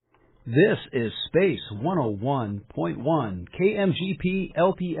This is Space 101.1 KMGP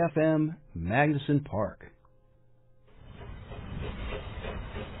LPFM Magnuson Park.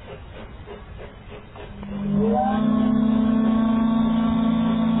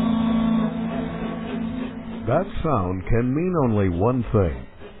 That sound can mean only one thing.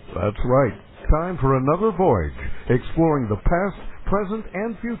 That's right. Time for another voyage exploring the past, present,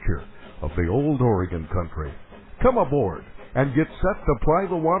 and future of the old Oregon country. Come aboard and get set to ply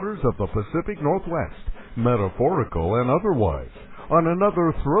the waters of the Pacific Northwest, metaphorical and otherwise, on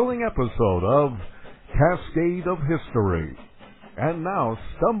another thrilling episode of Cascade of History. And now,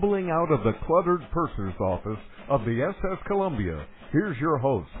 stumbling out of the cluttered purser's office of the SS Columbia, here's your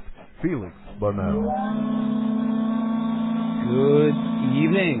host, Feliks Banel. Good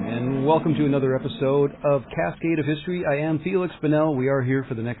evening, and welcome to another episode of Cascade of History. I am Feliks Banel. We are here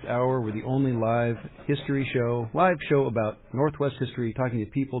for the next hour. We're the only live show about Northwest history, talking to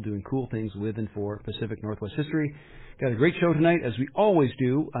people doing cool things with and for Pacific Northwest history. Got a great show tonight, as we always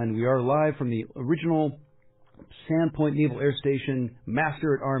do, and we are live from the original Sandpoint Naval Air Station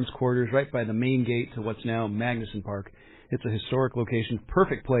Master at Arms quarters, right by the main gate to what's now Magnuson Park. It's a historic location,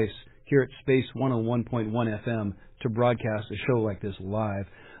 perfect place here at Space 101.1 FM to broadcast a show like this live.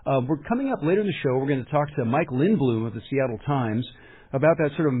 We're coming up later in the show. We're going to talk to Mike Lindblom of the Seattle Times about that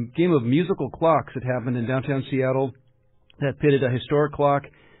sort of game of musical clocks that happened in downtown Seattle that pitted a historic clock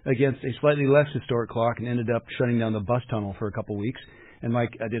against a slightly less historic clock and ended up shutting down the bus tunnel for a couple weeks. And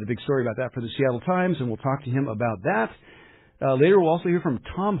Mike did a big story about that for the Seattle Times, and we'll talk to him about that. Later, we'll also hear from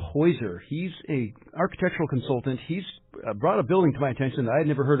Tom Heuser. He's an architectural consultant. He's brought a building to my attention that I had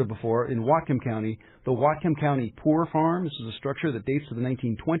never heard of before in Whatcom County, the Whatcom County Poor Farm. This is a structure that dates to the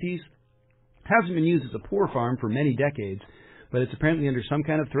 1920s. Hasn't been used as a poor farm for many decades, but it's apparently under some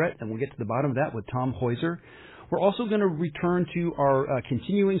kind of threat, and we'll get to the bottom of that with Tom Heuser. We're also going to return to our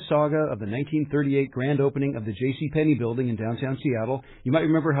continuing saga of the 1938 grand opening of the JCPenney building in downtown Seattle. You might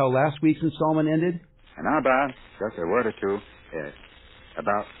remember how last week's installment ended. And now, Bob, just a word or two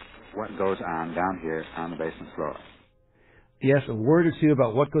about what goes on down here on the basement floor. Yes, a word or two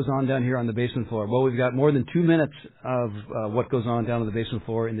about what goes on down here on the basement floor. Well, we've got more than 2 minutes of what goes on down on the basement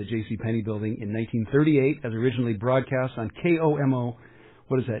floor in the JCPenney building in 1938, as originally broadcast on KOMO,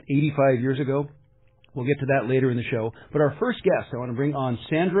 85 years ago? We'll get to that later in the show. But our first guest, I want to bring on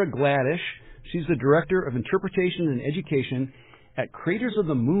Sandra Gladish. She's the Director of Interpretation and Education at Craters of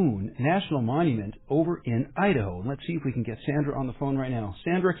the Moon National Monument over in Idaho. And let's see if we can get Sandra on the phone right now.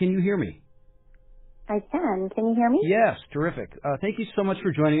 Sandra, can you hear me? I can. Can you hear me? Yes, terrific. Thank you so much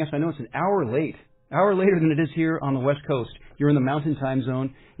for joining us. I know it's an hour later than it is here on the West Coast. You're in the Mountain Time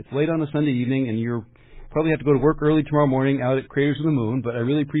Zone. It's late on a Sunday evening, and you're probably have to go to work early tomorrow morning out at Craters of the Moon, but I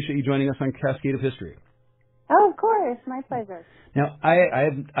really appreciate you joining us on Cascade of History. Oh, of course. My pleasure. Now,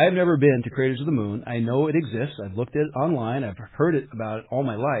 I've never been to Craters of the Moon. I know it exists. I've looked at it online. I've heard about it all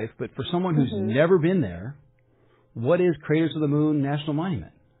my life. But for someone who's never been there, what is Craters of the Moon National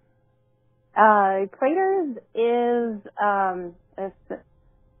Monument? Craters is a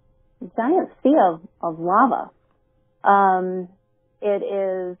giant sea of lava. It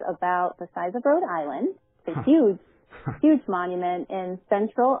is about the size of Rhode Island. It's a huge monument in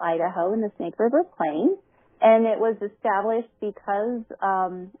central Idaho in the Snake River Plain. And it was established because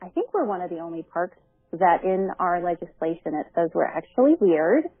I think we're one of the only parks that in our legislation it says we're actually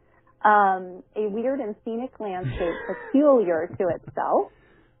weird. A weird and scenic landscape peculiar to itself.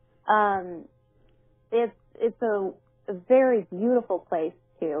 It's a very beautiful place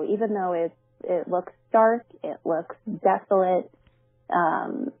too, even though it looks dark, it looks desolate.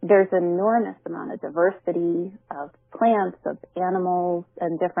 There's an enormous amount of diversity of plants, of animals,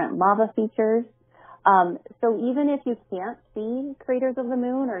 and different lava features. So even if you can't see Craters of the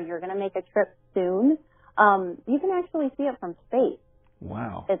Moon or you're going to make a trip soon, you can actually see it from space.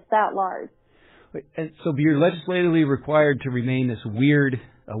 Wow. It's that large. And so you're legislatively required to remain this weird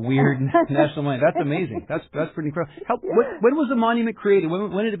national monument. That's amazing. That's pretty incredible. When was the monument created?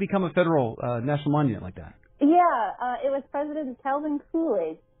 When did it become a federal national monument like that? Yeah, it was President Calvin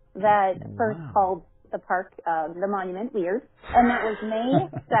Coolidge that first called the park, the monument, weird. And that was May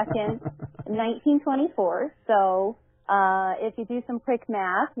 2nd, 1924. So if you do some quick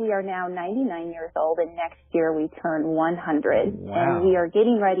math, we are now 99 years old, and next year we turn 100. Wow. And we are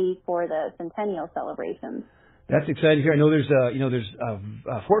getting ready for the centennial celebrations. That's exciting to hear. I know there's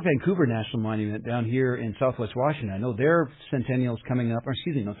Fort Vancouver National Monument down here in Southwest Washington. I know their centennial's coming up, or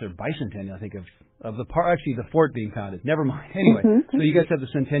excuse me, no, it's their bicentennial, I think, of the park, actually the fort being founded. Never mind. Anyway, so you guys have the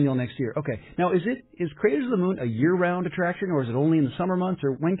centennial next year. Okay. Now, is Craters of the Moon a year-round attraction, or is it only in the summer months,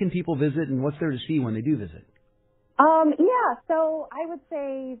 or when can people visit, and what's there to see when they do visit? Yeah, so I would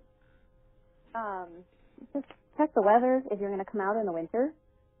say just check the weather if you're going to come out in the winter.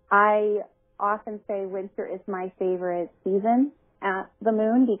 I often say winter is my favorite season at the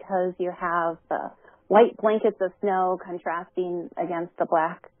moon because you have the white blankets of snow contrasting against the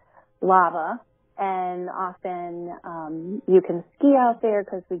black lava. And often you can ski out there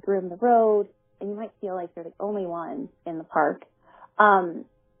because we groom the road, and you might feel like you're the only one in the park.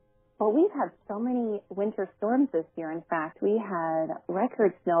 But we've had so many winter storms this year. In fact, we had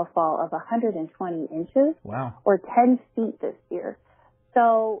record snowfall of 120 inches. Wow. Or 10 feet this year.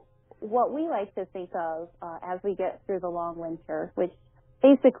 So what we like to think of as we get through the long winter, which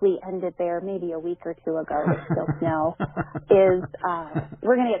basically ended there maybe a week or two ago with still snow, is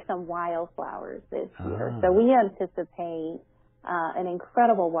we're going to get some wildflowers this year. So we anticipate an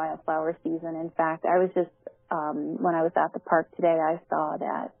incredible wildflower season. In fact, I was just, when I was at the park today, I saw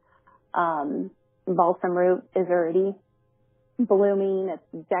that balsam root is already blooming.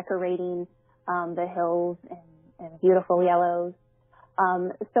 It's decorating the hills in beautiful yellows.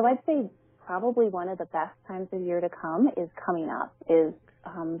 So I'd say probably one of the best times of year to come is coming up, is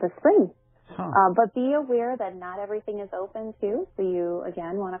the spring. But be aware that not everything is open too. So you,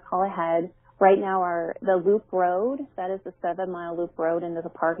 again, want to call ahead. Right now the loop road, that is the 7-mile loop road into the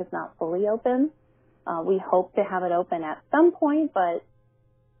park, is not fully open. We hope to have it open at some point, but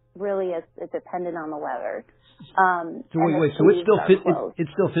really it's dependent on the weather. So wait, so it's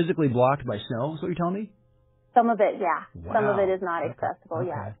still physically blocked by snow, is what you're telling me? Some of it, yeah. Wow. Some of it is not accessible,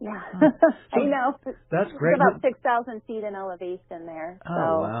 okay. yeah. So I know. That's great. It's about 6,000 feet in elevation there. Oh,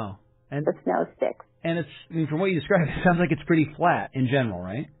 so wow. And the snow sticks. And it's, I mean, from what you described, it sounds like it's pretty flat in general,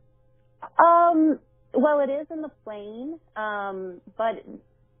 right? Well, it is in the plain, but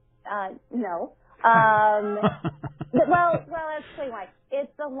no. Well, let's say why.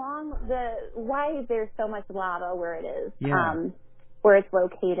 It's why there's so much lava where it is. Yeah. Where it's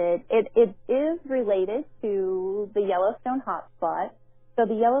located. It is related to the Yellowstone hotspot. So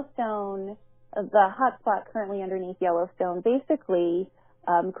the Yellowstone, the hotspot currently underneath Yellowstone, basically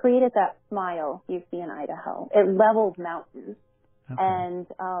created that smile you see in Idaho. It leveled mountains. Okay. And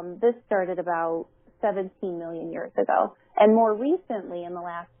this started about 17 million years ago. And more recently, in the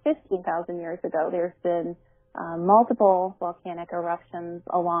last 15,000 years ago, there's been multiple volcanic eruptions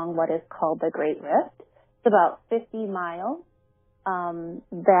along what is called the Great Rift. It's about 50 miles.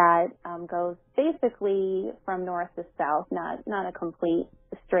 That goes basically from north to south, not a complete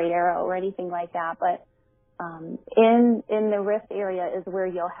straight arrow or anything like that, but in the rift area is where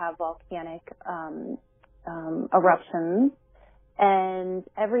you'll have volcanic eruptions, and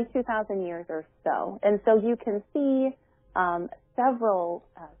every 2,000 years or so. And so you can see several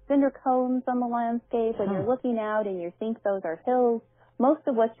cinder cones on the landscape when you're looking out and you think those are hills. Most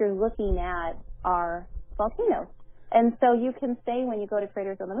of what you're looking at are volcanoes. And so you can say when you go to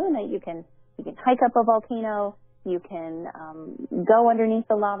Craters on the Moon that you can hike up a volcano, you can go underneath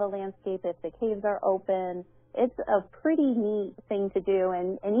the lava landscape if the caves are open. It's a pretty neat thing to do.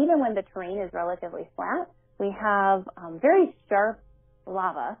 And even when the terrain is relatively flat, we have very sharp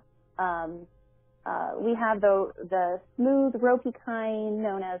lava. We have the smooth, ropey kind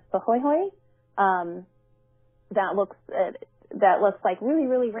known as pahoehoe. That looks like really,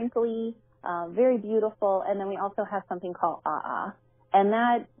 really wrinkly. Very beautiful, and then we also have something called and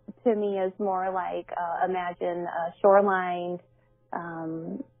that to me is more like imagine a shoreline,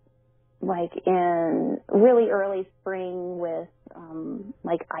 like in really early spring with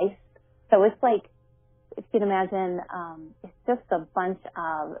like ice. So it's like, if you can imagine, it's just a bunch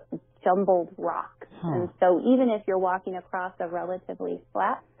of jumbled rocks, and so even if you're walking across a relatively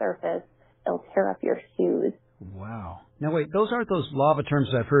flat surface, it'll tear up your shoes. Wow. Now wait, those aren't those lava terms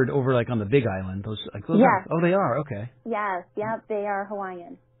that I've heard over like on the Big Island. Those yes. They are. Okay. Yes. Yep. They are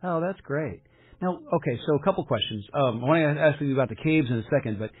Hawaiian. Oh, that's great. Now, okay, so a couple questions. I want to ask you about the caves in a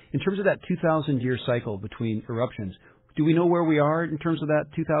second, but in terms of that 2,000-year cycle between eruptions, do we know where we are in terms of that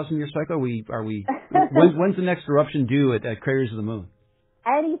 2,000-year cycle? When's the next eruption due at Craters of the Moon?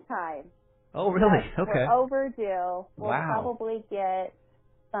 Anytime. Oh, really? Yes, okay. We're overdue. We'll wow. probably get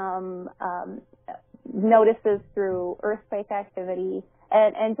some notices through earthquake activity,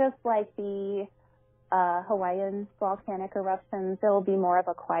 and just like the Hawaiian volcanic eruptions, there will be more of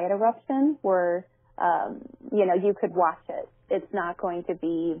a quiet eruption where you could watch it. It's not going to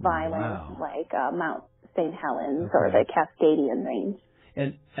be violent like Mount St. Helens or the Cascadian Range.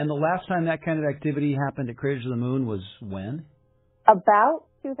 And the last time that kind of activity happened at Craters of the Moon was when? About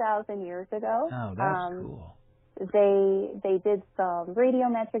 2,000 years ago. Oh, that's cool. They did some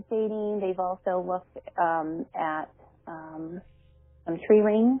radiometric dating. They've also looked at some tree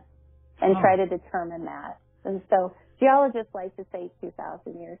rings and try to determine that. And so Geologists like to say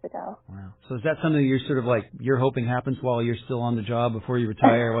 2,000 years ago. Wow. So is that something you're hoping happens while you're still on the job before you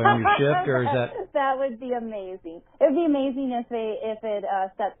retire, while on your shift, or is that? That would be amazing. It would be amazing if it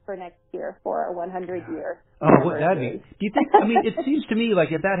sets for next year for a 100-year. Oh, well, that'd be. Do you think? I mean, it seems to me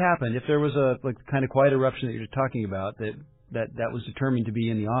like if that happened, if there was a kind of quiet eruption that you're talking about that was determined to be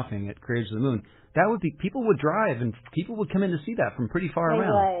in the offing at Craters of the Moon, that would be, people would drive and people would come in to see that from pretty far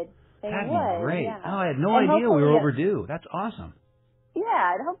around. That'd be great. Yeah. Oh, I had no idea we were overdue. That's awesome.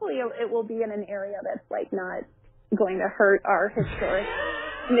 Yeah, and hopefully it will be in an area that's not going to hurt our historic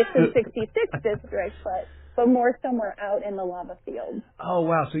Mission 66 district, but more somewhere out in the lava field. Oh,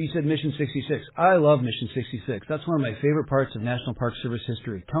 wow. So you said Mission 66. I love Mission 66. That's one of my favorite parts of National Park Service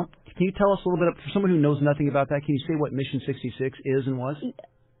history. Can you tell us a little bit, for someone who knows nothing about that, can you say what Mission 66 is and was?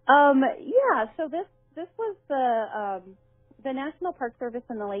 Yeah, so this was the National Park Service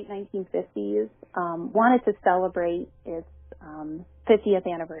in the late 1950s wanted to celebrate its 50th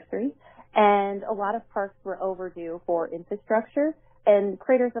anniversary, and a lot of parks were overdue for infrastructure, and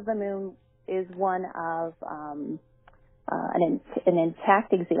Craters of the Moon is one of an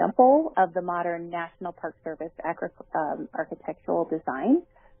intact example of the modern National Park Service architectural design.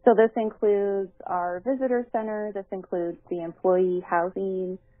 So this includes our visitor center, this includes the employee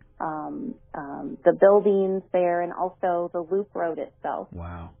housing, the buildings there, and also the loop road itself.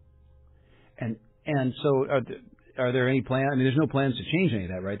 Wow. And so are there any plans? I mean, there's no plans to change any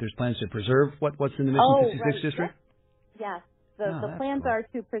of that, right? There's plans to preserve what's in the Mission 66 district? Yes. The plans are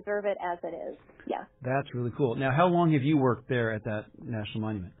to preserve it as it is. Yeah. That's really cool. Now, how long have you worked there at that national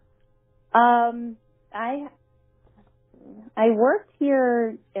monument? I worked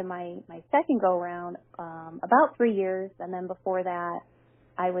here in my second go round about 3 years, and then before that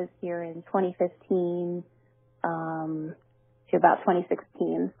I was here in 2015 to about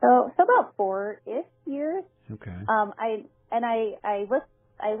 2016. So about 4-ish years. Okay.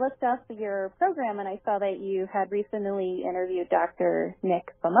 I looked up your program and I saw that you had recently interviewed Dr.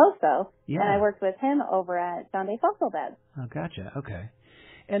 Nick Famoso, and I worked with him over at John Day Fossil Beds. Oh, gotcha. Okay.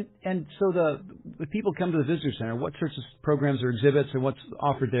 And so the people come to the visitor center, what sorts of programs or exhibits and what's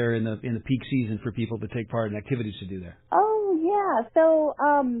offered there in the peak season for people to take part in activities to do there? Oh yeah.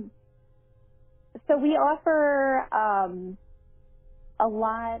 So we offer a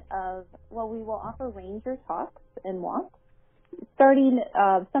lot of, we will offer ranger talks and walks starting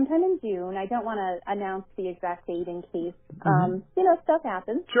sometime in June. I don't want to announce the exact date in case stuff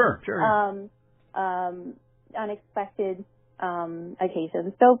happens. Sure. Unexpected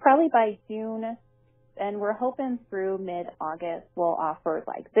occasions. So probably by June, and we're hoping through mid-August, we'll offer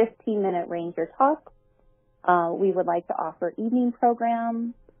 15-minute ranger talks. We would like to offer evening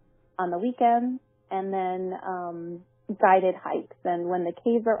programs on the weekends, and then guided hikes. And when the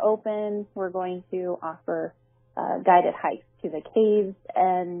caves are open, we're going to offer guided hikes to the caves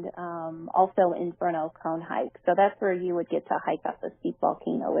and also inferno cone hikes. So that's where you would get to hike up the steep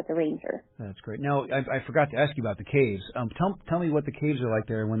volcano with a ranger. That's great. Now, I forgot to ask you about the caves. Tell me what the caves are like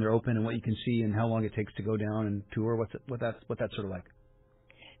there when they're open and what you can see and how long it takes to go down and tour. What that's sort of like?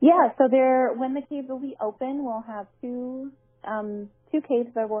 Yeah, so when the caves will be open, we'll have two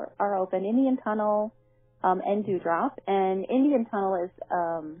caves that are open, Indian Tunnel and Dewdrop. And Indian Tunnel is,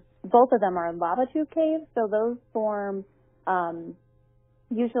 both of them are lava tube caves, so those form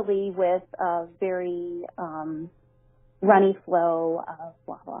usually with a very runny flow of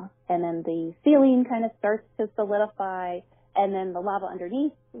lava. And then the ceiling kind of starts to solidify, and then the lava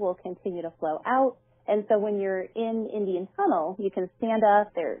underneath will continue to flow out. And so when you're in Indian Tunnel, you can stand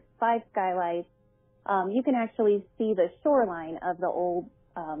up. There's 5 skylights. You can actually see the shoreline of the old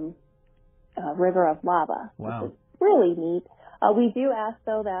river of lava. Wow. Which is really neat. We do ask,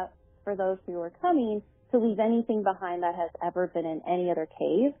 though, that for those who are coming, to leave anything behind that has ever been in any other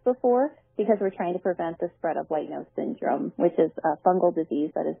cave before, because we're trying to prevent the spread of white nose syndrome, which is a fungal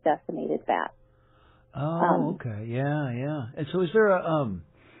disease that has decimated bats. Oh, okay. Yeah. And so is there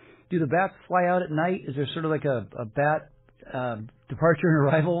do the bats fly out at night? Is there sort of like a bat departure and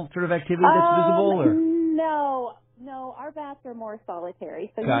arrival sort of activity that's visible? Or? No, our bats are more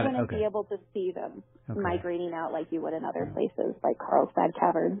solitary, so you wouldn't be able to see them migrating out like you would in other places, like Carlsbad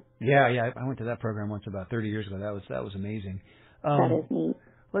Cavern. Yeah, I went to that program once about 30 years ago. That was amazing. That is neat.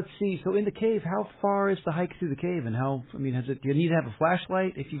 Let's see. So in the cave, how far is the hike through the cave, and do you need to have a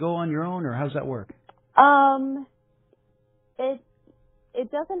flashlight if you go on your own, or how does that work? It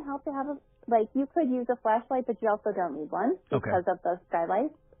doesn't help to have you could use a flashlight, but you also don't need one because of the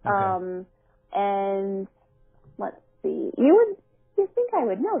skylights. And let's see, you you think I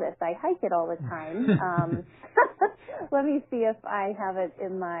would know this? I hike it all the time. Let me see if I have it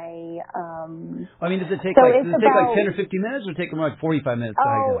in my. I mean, does it take so like 10 or 15 minutes, or take them like 45 minutes to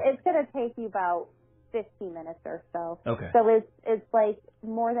hike up? It's going to take you about 15 minutes or so. Okay. So it's like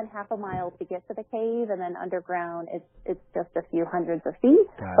more than half a mile to get to the cave, and then underground it's just a few hundreds of feet.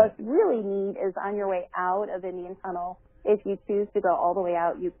 What's really neat is on your way out of Indian Tunnel, if you choose to go all the way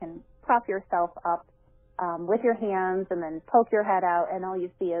out, you can prop yourself up with your hands and then poke your head out, and all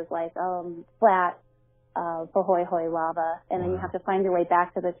you see is like flat hoi lava, and then you have to find your way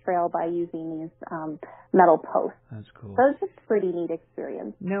back to the trail by using these metal posts. That's cool. So it's a pretty neat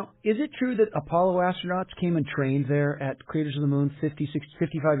experience. Now, is it true that Apollo astronauts came and trained there at Craters of the Moon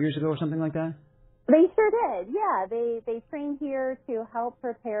 55 years ago or something like that? They sure did, yeah. They trained here to help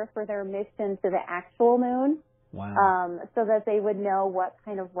prepare for their mission to the actual moon. Wow. So that they would know what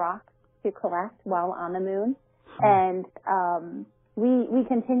kind of rocks to collect while on the moon. And we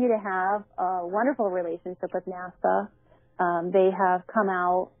continue to have a wonderful relationship with NASA. They have come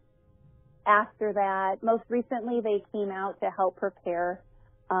out after that. Most recently, they came out to help prepare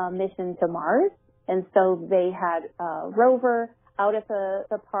mission to Mars. And so they had a rover out at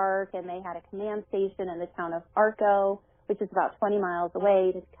the park, and they had a command station in the town of Arco, which is about 20 miles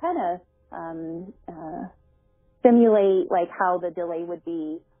away, to kind of simulate like how the delay would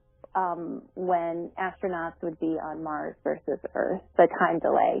be when astronauts would be on Mars versus Earth, the time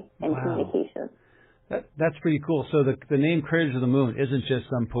delay in communication. That's pretty cool. So the name Craters of the Moon isn't just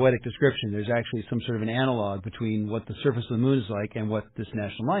some poetic description. There's actually some sort of an analog between what the surface of the moon is like and what this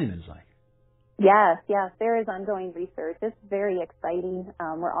national monument is like. Yes, there is ongoing research. It's very exciting.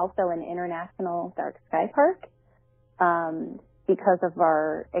 We're also an international dark sky park because of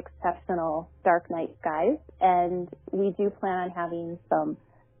our exceptional dark night skies, and we do plan on having some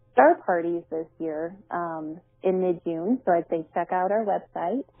star parties this year in mid-June, so I'd say check out our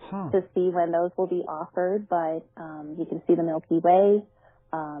website to see when those will be offered, but you can see the Milky Way,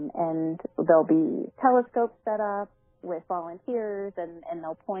 and there'll be telescopes set up with volunteers, and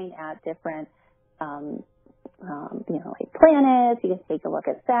they'll point at different like planets. You can take a look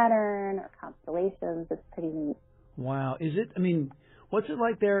at Saturn or constellations. It's pretty neat. Wow. What's it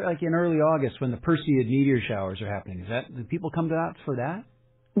like there, like in early August when the Perseid meteor showers are happening? Do people come out for that?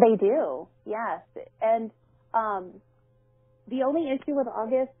 They do, yes. And the only issue with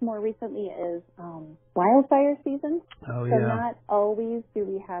August more recently is wildfire season. Oh, so yeah. not always do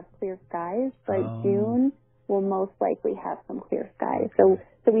we have clear skies, but June will most likely have some clear skies. Okay.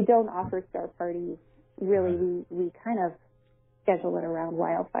 So we don't offer star parties. Really, we kind of schedule it around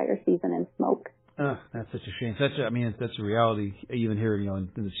wildfire season and smoke. That's such a shame. That's a reality even here, in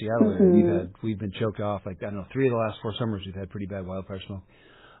the Seattle area. We've been choked off. 3 of the last 4 summers we've had pretty bad wildfire smoke.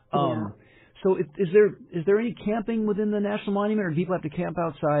 So is there any camping within the national monument, or do people have to camp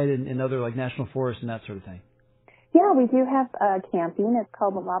outside in other national forests and that sort of thing? Yeah, we do have camping. It's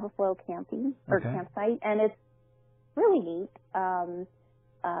called the Lava Flow Camping or campsite, and it's really neat.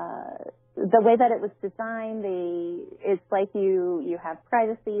 The way that it was designed, it's like you have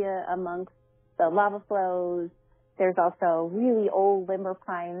privacy amongst the lava flows. There's also really old limber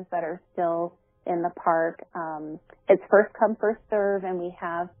pines that are still in the park. It's first come, first serve, and we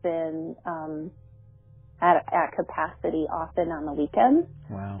have been at capacity often on the weekends.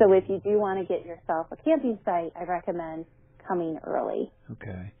 Wow. So if you do want to get yourself a camping site, I recommend coming early.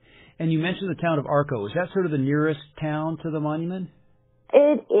 Okay. And you mentioned the town of Arco. Is that sort of the nearest town to the monument?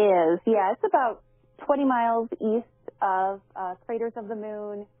 It is, yeah. It's about 20 miles east of Craters of the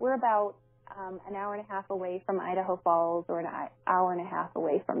Moon. We're about an hour and a half away from Idaho Falls, or an hour and a half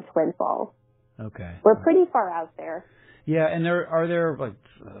away from Twin Falls. Okay. We're pretty far out there. Yeah, and are there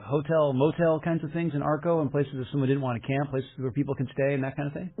hotel, motel kinds of things in Arco, and places if someone didn't want to camp, places where people can stay and that kind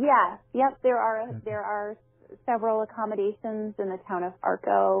of thing? Yeah, yep. There are several accommodations in the town of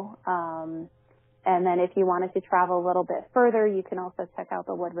Arco. And then if you wanted to travel a little bit further, you can also check out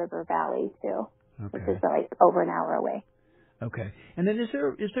the Wood River Valley too, which is over an hour away. Okay. And then is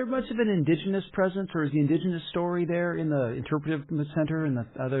there much of an indigenous presence, or is the indigenous story there in the interpretive center and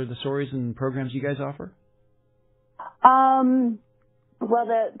the stories and programs you guys offer? Well,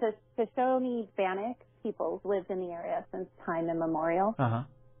 the Shoshone Bannock peoples lived in the area since time immemorial. Uh-huh.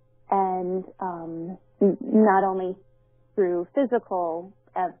 And not only through physical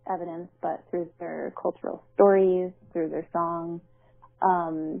evidence, but through their cultural stories, through their songs.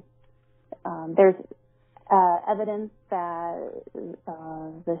 There's evidence that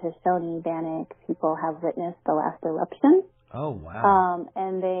the Shoshone Bannock people have witnessed the last eruption. Oh, wow.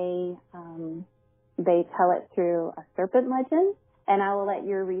 And they tell it through a serpent legend. And I will let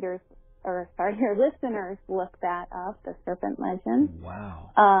your readers your listeners look that up, the serpent legend.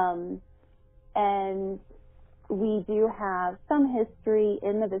 Wow. And we do have some history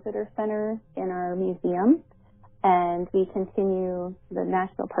in the visitor center in our museum, and the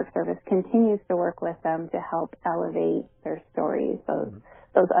National Park Service continues to work with them to help elevate their stories,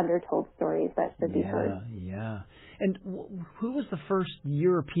 those undertold stories that should be heard. Yeah. And who was the first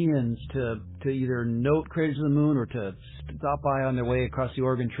Europeans to either note Craters of the Moon or to stop by on their way across the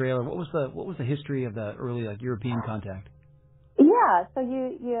Oregon Trail? Or what was the history of the early European contact? Yeah, so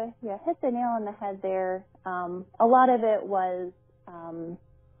you hit the nail on the head there. A lot of it was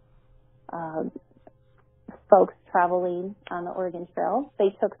folks traveling on the Oregon Trail.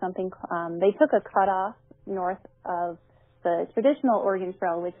 They took a cutoff north of the traditional Oregon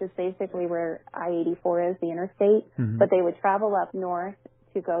Trail, which is basically where I-84 is, the interstate, but they would travel up north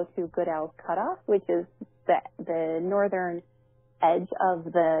to go to Goodell's Cutoff, which is the northern edge of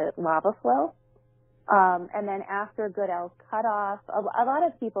the lava flow. And then after Goodell's Cutoff, a lot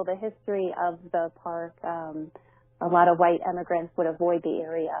of people, the history of the park, a lot of white immigrants would avoid the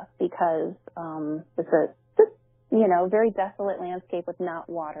area because it's a very desolate landscape with not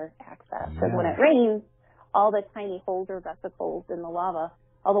water access. Because when it rains, all the tiny holes or vesicles in the lava,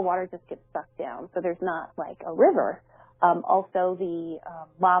 all the water just gets sucked down. So there's not like a river. Also, the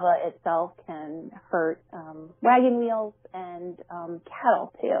lava itself can hurt wagon wheels and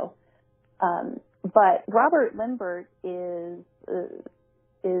cattle too. But Robert Lindblom is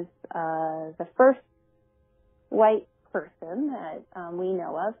the first white person that we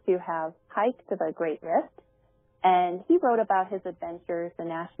know of to have hiked the Great Rift. And he wrote about his adventures in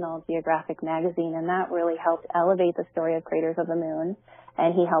National Geographic magazine, and that really helped elevate the story of Craters of the Moon.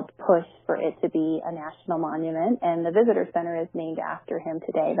 And he helped push for it to be a national monument. And the visitor center is named after him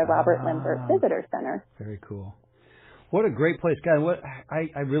today, the Robert Lindblom Visitor Center. Very cool. What a great place, God!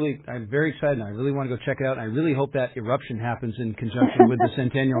 I'm very excited. And I really want to go check it out. And I really hope that eruption happens in conjunction with the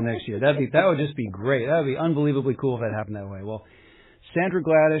centennial next year. That would just be great. That would be unbelievably cool if that happened that way. Well, Sandra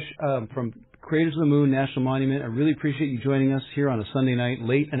Gladish from Craters of the Moon National Monument. I really appreciate you joining us here on a Sunday night,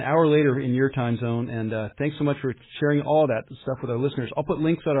 an hour later in your time zone. And thanks so much for sharing all that stuff with our listeners. I'll put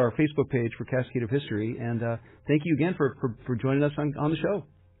links on our Facebook page for Cascade of History. And thank you again for joining us on the show.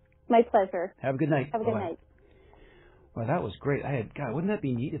 My pleasure. Have a good night. Have a good night. Well, that was great. Wouldn't that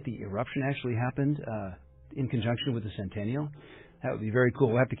be neat if the eruption actually happened in conjunction with the centennial? That would be very cool.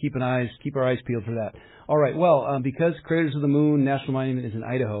 We'll have to keep our eyes peeled for that. All right. Well, because Craters of the Moon National Monument is in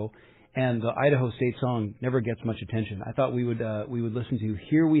Idaho, and the Idaho state song never gets much attention, I thought we would listen to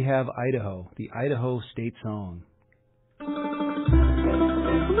 "Here We Have Idaho," the Idaho state song.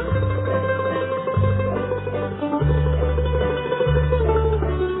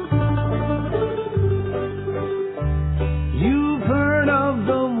 You've heard of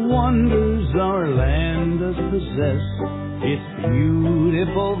the wonders our land does possess, its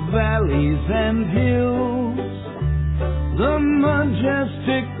beautiful valleys and hills, the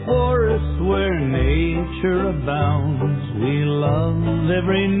majestic forests where nature abounds. We love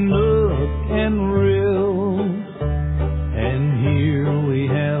every nook and rill. And here we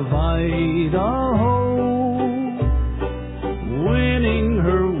have Idaho, winning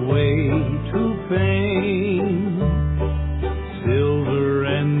her way to fame. Silver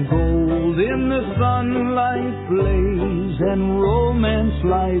and gold in the sunlight blaze, and romance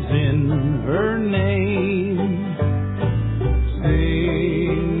lies in her name.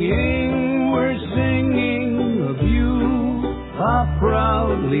 We're singing of you,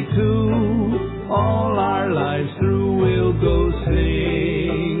 proudly too. All our lives through we'll go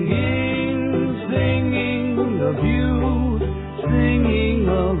singing of you, singing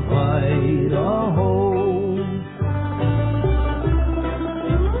of Idaho.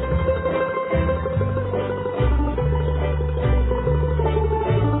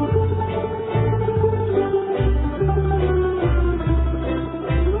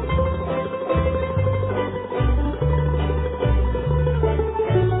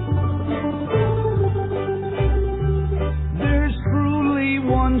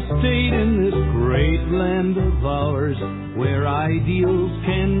 Land of ours where ideals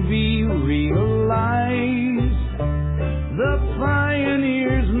can be realized. The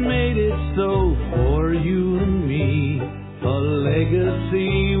pioneers made it so for you and me, a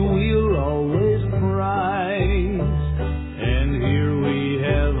legacy we'll always prize. And here we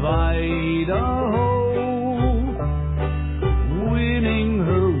have Idaho, winning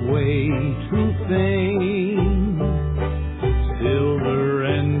her way to fame. Silver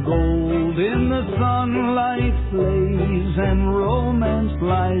and gold in the sunlight plays, and romance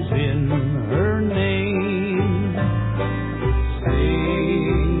lies in her name.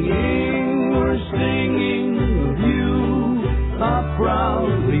 Singing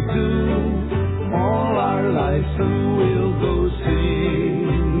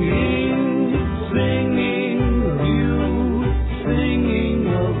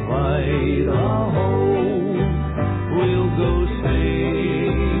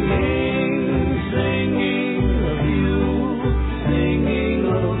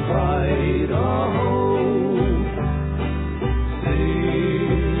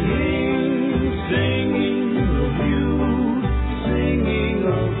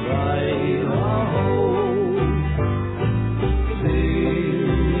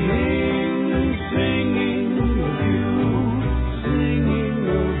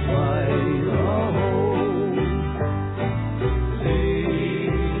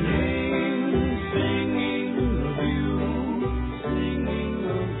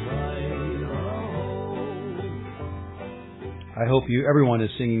hope everyone is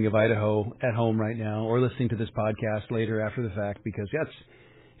singing of Idaho at home right now, or listening to this podcast later after the fact, because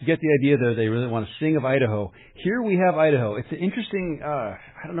you get the idea there. They really want to sing of Idaho. Here we have Idaho. It's an interesting. I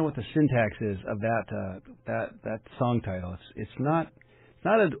don't know what the syntax is of that song title. It's not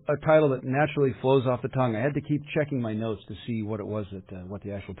a title that naturally flows off the tongue. I had to keep checking my notes to see what it was what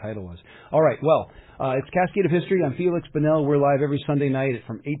the actual title was. All right, well, it's Cascade of History. I'm Feliks Banel. We're live every Sunday night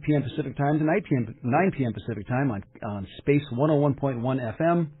from 8 p.m. Pacific Time to 9 p.m. Pacific Time on Space 101.1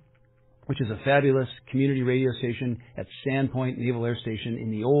 FM, which is a fabulous community radio station at Sandpoint Naval Air Station in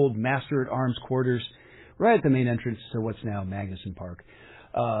the old Master at Arms quarters, right at the main entrance to what's now Magnuson Park.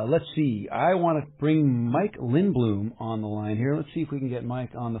 Let's see. I want to bring Mike Lindblom on the line here. Let's see if we can get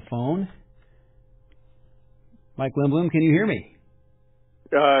Mike on the phone. Mike Lindblom, can you hear me?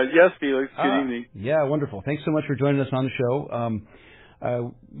 Yes, Felix. Good evening. Yeah, wonderful. Thanks so much for joining us on the show. I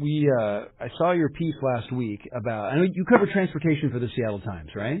saw your piece last week about. I know you cover transportation for the Seattle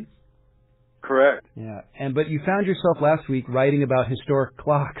Times, right? Correct. Yeah, but you found yourself last week writing about historic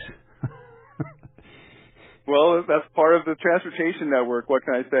clocks. Well, that's part of the transportation network. What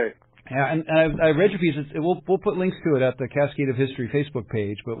can I say? Yeah, and I read your piece. We'll put links to it at the Cascade of History Facebook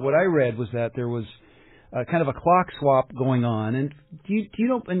page. But what I read was that there was kind of a clock swap going on, and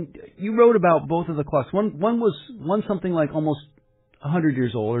you wrote about both of the clocks. One was something like almost 100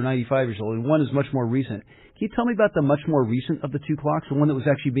 years old or 95 years old, and one is much more recent. Can you tell me about the much more recent of the two clocks, the one that was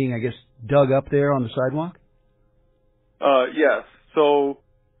actually being, I guess, dug up there on the sidewalk? Yes. So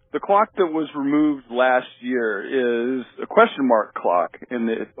the clock that was removed last year is a question mark clock, and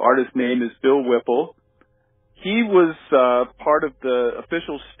the artist's name is Bill Whipple. He was part of the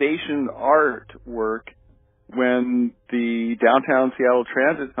official station artwork when the downtown Seattle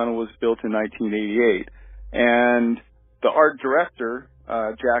Transit Tunnel was built in 1988. And the art director,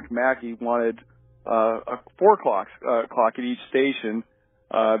 Jack Mackey, wanted a 4 clock at each station.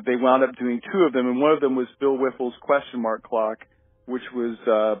 They wound up doing 2 of them, and one of them was Bill Whipple's question mark clock, which was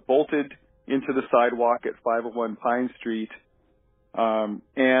bolted into the sidewalk at 501 Pine Street.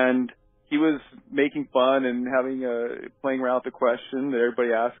 And he was making fun and playing around with the question that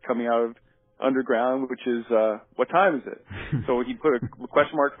everybody asked coming out of underground, which is, what time is it? So he put a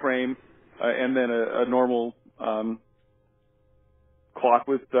question mark frame and then a normal clock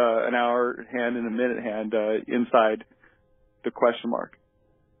with an hour hand and a minute hand inside the question mark.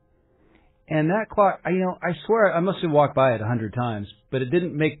 And that clock, I swear I must have walked by it 100 times, but it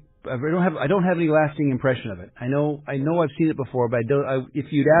didn't make. I don't have any lasting impression of it. I know I've seen it before, but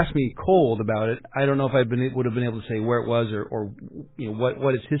if you'd asked me cold about it, I don't know if would have been able to say where it was or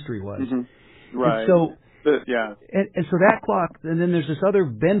what its history was. Mm-hmm. Right. And so yeah. And so that clock, and then there's this other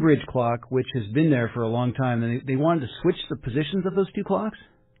Benbridge clock which has been there for a long time, and they wanted to switch the positions of those two clocks.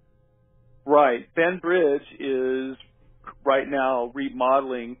 Right. Benbridge is right now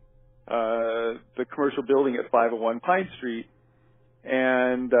remodeling the commercial building at 501 Pine Street,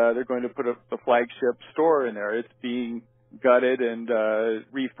 and they're going to put a flagship store in there. It's being gutted and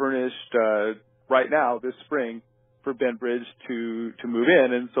refurnished right now this spring for Benbridge to move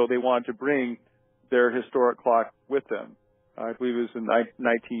in, and so they want to bring their historic clock with them. I believe it was in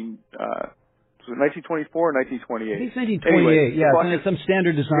 1924 or 1928? I think it's 1928, anyway, yeah. It's some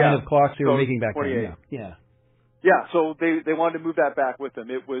standard design of clocks they were making back then. Yeah, so they wanted to move that back with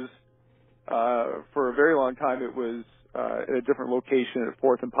them. It was, for a very long time, it was at a different location at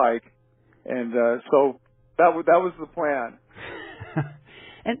 4th and Pike. And so that was the plan.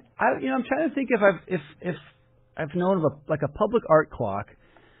 And I'm trying to think if I've known of a public art clock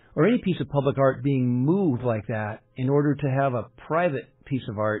or any piece of public art being moved like that in order to have a private piece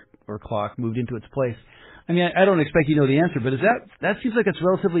of art or clock moved into its place. I mean, I don't expect you to know the answer, but that seems like it's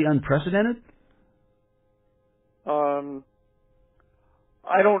relatively unprecedented?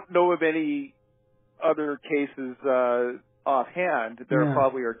 I don't know of any other cases offhand. There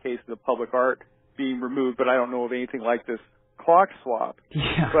probably are cases of public art being removed, but I don't know of anything like this clock swap.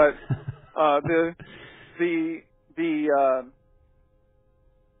 Yeah. But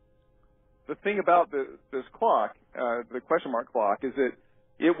the thing about this clock, the question mark clock, is that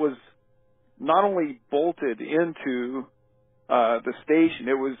it was not only bolted into the station,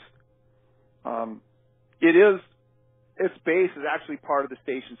 its base is actually part of the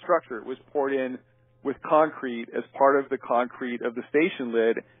station structure. It was poured in with concrete as part of the concrete of the station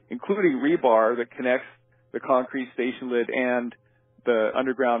lid, including rebar that connects the concrete station lid and the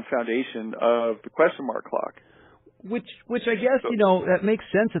underground foundation of the question mark clock. Which I guess, that makes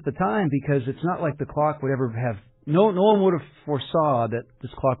sense at the time, because it's not like the clock would ever have, no one would have foresaw that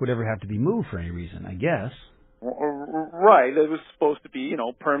this clock would ever have to be moved for any reason, I guess. Right. It was supposed to be,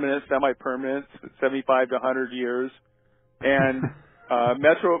 permanent, semi-permanent, 75 to 100 years. And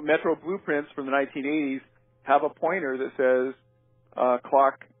Metro blueprints from the 1980s have a pointer that says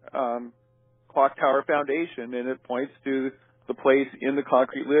clock tower foundation, and it points to the place in the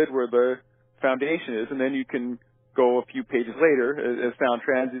concrete lid where the foundation is. And then you can go a few pages later, as Sound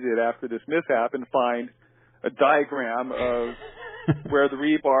Transit did after this mishap, and find a diagram of where the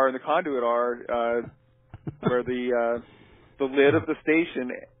rebar and the conduit are, where the lid of the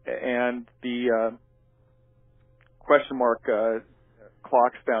station and the question mark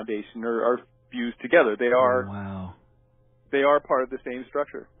clock's foundation are fused together. They are they are part of the same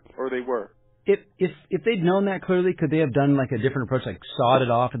structure, or they were. If they'd known that clearly, could they have done like a different approach, like sawed it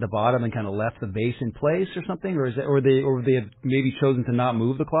off at the bottom and kind of left the base in place or something, or would they have maybe chosen to not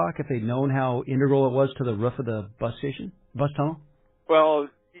move the clock if they'd known how integral it was to the roof of the bus tunnel? Well,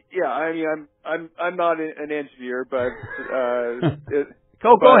 yeah, I mean, I'm not an engineer, but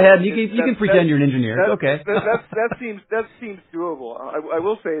go ahead. You can pretend you're an engineer. It's okay. That seems doable. I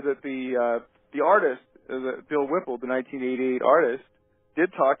will say that the artist, Bill Whipple, the 1988 artist, did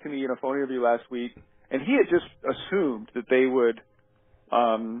talk to me in a phone interview last week, and he had just assumed that they would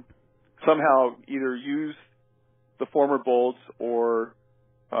somehow either use the former bolts or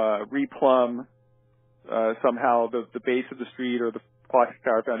replumb somehow the base of the street or the clock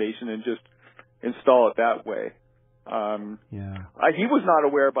tower foundation and just install it that way. He was not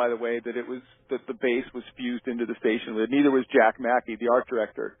aware, by the way, that the base was fused into the station lid. Neither was Jack Mackey, the art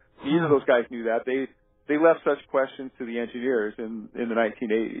director. Neither of those guys knew that. They left such questions to the engineers in the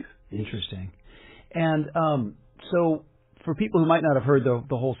 1980s. Interesting. And so, for people who might not have heard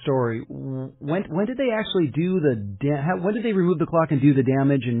the whole story, when did they actually do when did they remove the clock and do the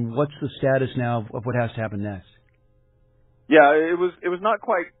damage, and what's the status now of what has to happen next? Yeah, it was not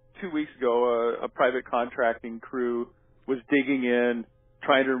quite 2 weeks ago. A private contracting crew was digging in,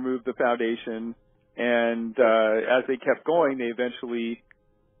 trying to remove the foundation, and as they kept going, they eventually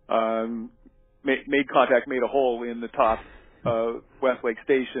made contact, made a hole in the top of Westlake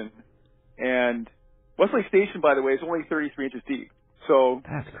Station. And Westlake Station, by the way, is only 33 inches deep. So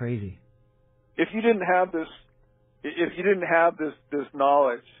that's crazy. If you didn't have this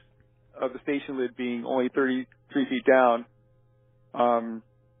knowledge of the station lid being only 33 feet down, 33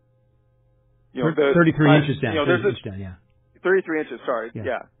 inches down. 33 inches, sorry.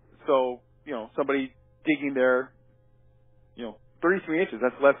 Yeah. So, somebody digging there, 33 inches,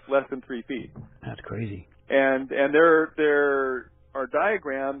 that's less than 3 feet. That's crazy. And there are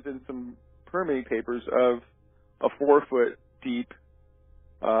diagrams in some permitting papers of a 4-foot deep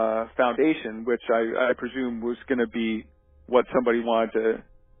foundation, which I presume was going to be what somebody wanted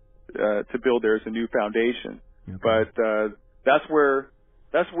to build there as a new foundation. Okay. But that's where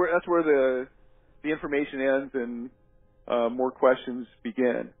the information ends and more questions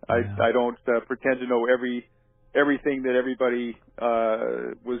begin. Yeah. I don't pretend to know everything that everybody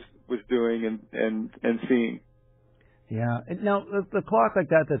was doing and seeing. Yeah. Now the clock like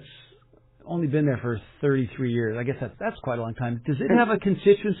that's only been there for 33 years. I guess that's quite a long time. Does it have a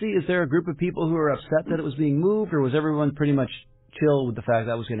constituency? Is there a group of people who are upset that it was being moved, or was everyone pretty much chill with the fact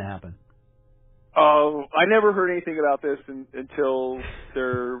that was going to happen? I never heard anything about this until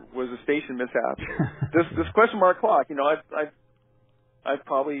there was a station mishap. This question mark clock, I've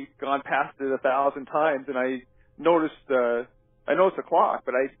probably gone past it 1,000 times, and I noticed the clock,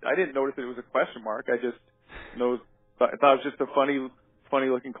 but I didn't notice that it was a question mark. I just thought it was just a funny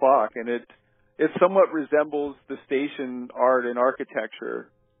looking clock, and it somewhat resembles the station art and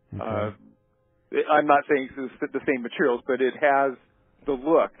architecture. Okay. I'm not saying it's the same materials, but it has the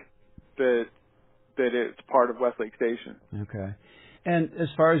look that it's part of Westlake Station. Okay. And as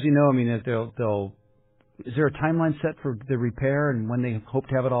far as you know, I mean, is there a timeline set for the repair and when they hope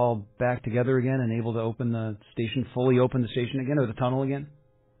to have it all back together again and able to fully open the station again, or the tunnel again?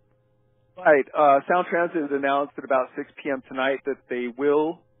 Right. Sound Transit has announced at about 6 p.m. tonight that they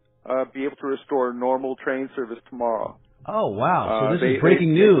will be able to restore normal train service tomorrow. Oh, wow. So this is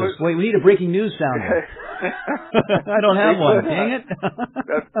breaking news. Wait, we need a breaking news sounder. I don't have one. Dang it.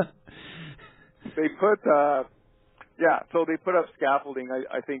 They put, so they put up scaffolding.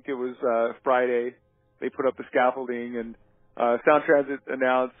 I think it was Friday. They put up the scaffolding, and Sound Transit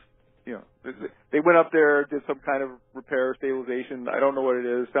announced, they went up there, did some kind of repair, stabilization. I don't know what it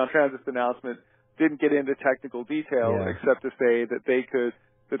is. Sound Transit's announcement didn't get into technical detail except to say that they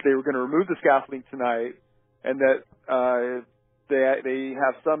were going to remove the scaffolding tonight, and that they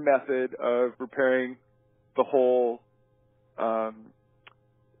have some method of repairing the hole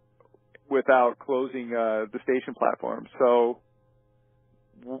without closing the station platform. So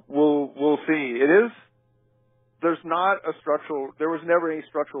we'll see. There was never any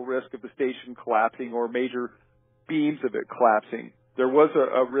structural risk of the station collapsing or major beams of it collapsing. There was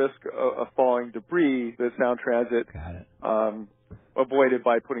a risk of falling debris that Sound Transit avoided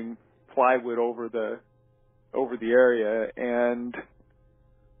by putting plywood over the area, and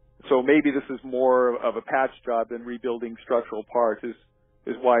so maybe this is more of a patch job than rebuilding structural parts.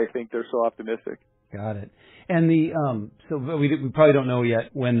 Is why I think they're so optimistic. Got it. And so we probably don't know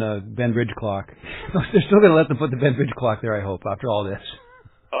yet when the Bend Bridge clock. They're still going to let them put the Bend Bridge clock there, I hope, after all this.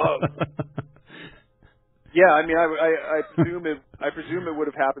 Yeah, I mean, I presume it would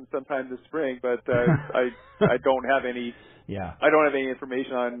have happened sometime this spring, but I don't have any. Yeah. I don't have any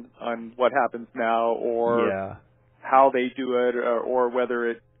information on what happens now or how they do it or whether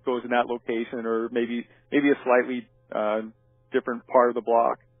it goes in that location or maybe a slightly different part of the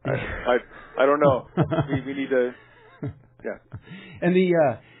block. I don't know. We need to. Yeah. And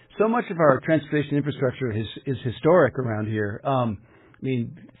so much of our transportation infrastructure is historic around here. I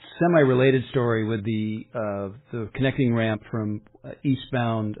mean, semi-related story with the connecting ramp from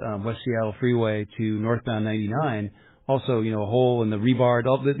eastbound West Seattle Freeway to northbound 99. Also, a hole in the rebar.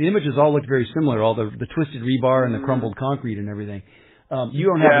 The images all looked very similar. All the twisted rebar and the crumbled concrete and everything. You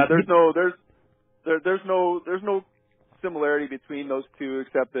don't have. Yeah, there's no similarity between those two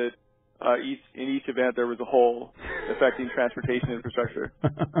except that in each event there was a hole affecting transportation infrastructure.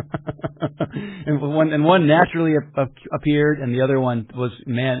 and one naturally appeared, and the other one was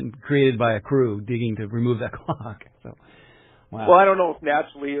created by a crew digging to remove that clock. So, wow. Well, I don't know if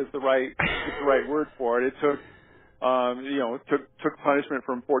naturally is the right word for it. It took punishment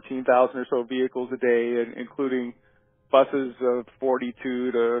from 14,000 or so vehicles a day, including buses of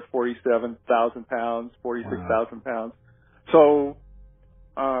 42 to 47,000 pounds, 46,000 pounds. So,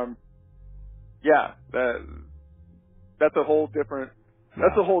 that's a whole different.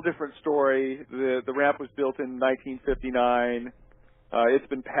 That's a whole different story. The ramp was built in 1959. It's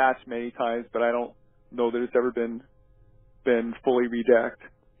been patched many times, but I don't know that it's ever been fully redecked.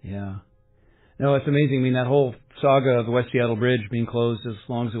 Yeah. No, it's amazing. I mean, that whole saga of the West Seattle Bridge being closed as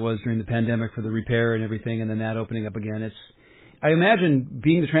long as it was during the pandemic for the repair and everything, and then that opening up again. I imagine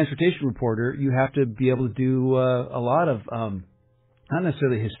being the transportation reporter, you have to be able to do a lot of not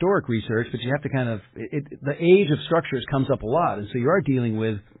necessarily historic research, but you have to the age of structures comes up a lot, and so you are dealing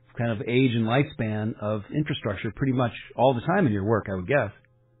with kind of age and lifespan of infrastructure pretty much all the time in your work, I would guess.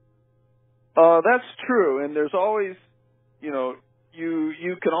 That's true, and there's always,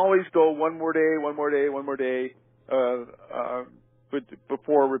 you can always go one more day,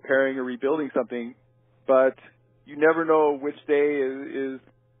 before repairing or rebuilding something, but you never know which day is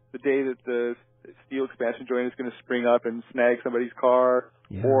the day that the steel expansion joint is going to spring up and snag somebody's car,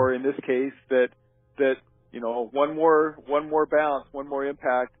 or in this case that one more bounce, one more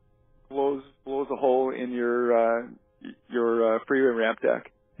impact blows a hole in your freeway ramp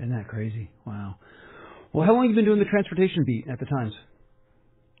deck. Isn't that crazy? Wow. Well, how long have you been doing the transportation beat at the Times?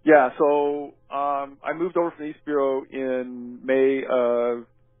 Yeah, so I moved over from the East Bureau in May of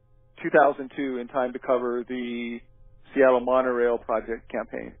 2002 in time to cover the Seattle Monorail project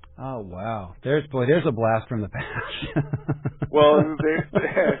campaign. Oh, wow. There's a blast from the past. Well, there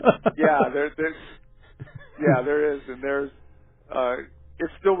is, and it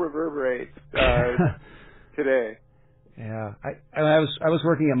still reverberates today. Yeah, I was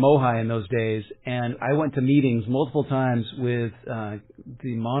working at Mohi in those days, and I went to meetings multiple times with the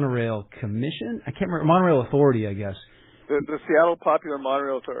Monorail Commission. I can't remember, Monorail Authority, I guess. The Seattle Popular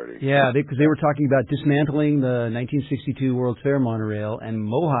Monorail Authority. Yeah, because they were talking about dismantling the 1962 World's Fair monorail, and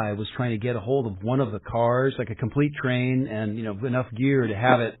Mohi was trying to get a hold of one of the cars, like a complete train, and enough gear to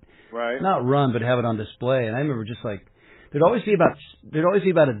have it not run, but have it on display. And I remember just like there'd always be about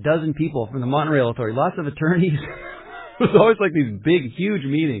a dozen people from the Monorail Authority, lots of attorneys. It was always like these big, huge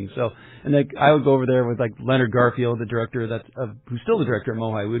meetings. So, and I would go over there with like Leonard Garfield, the director who's still the director at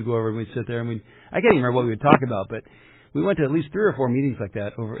Mohi. We'd go over and we'd sit there and I can't even remember what we would talk about, but we went to at least 3 or 4 meetings like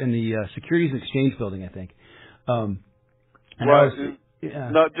that over in the Securities and Exchange Building, I think.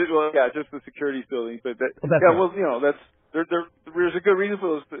 Just the Securities Building, but there's a good reason for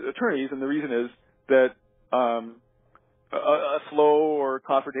those attorneys, and the reason is that a slow or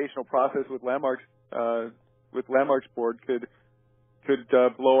confrontational process with Landmarks Board could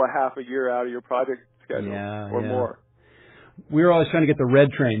blow a half a year out of your project schedule or more. We were always trying to get the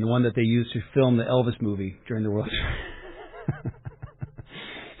red train, the one that they used to film the Elvis movie during the World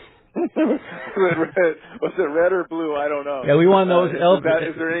Was it red or blue? I don't know. Yeah, we wanted those Elvis.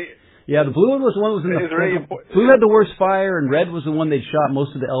 Is there any? Yeah, the blue one was the one that was in the blue had the worst fire, and red was the one they shot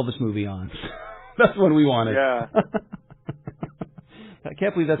most of the Elvis movie on. That's what we wanted. Yeah. I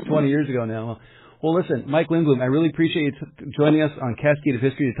can't believe that's 20 years ago now. Well, listen, Mike Lindblom, I really appreciate you joining us on Cascade of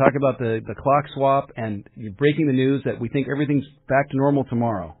History to talk about the clock swap and you breaking the news that we think everything's back to normal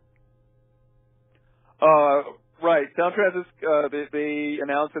tomorrow. Right. Sound Transit, they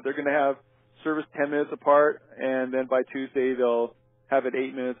announced that they're going to have service 10 minutes apart, and then by Tuesday they'll have it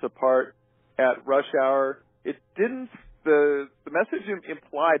 8 minutes apart at rush hour. It didn't. The message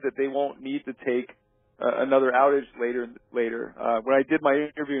implied that they won't need to take another outage later. When I did my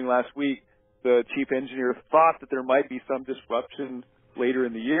interviewing last week, the chief engineer thought that there might be some disruption later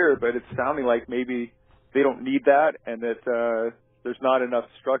in the year, but it's sounding like maybe they don't need that, and that there's not enough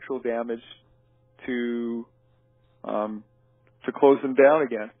structural damage to close them down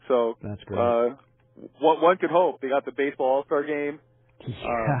again. So that's great. One could hope. They got the baseball All-Star game.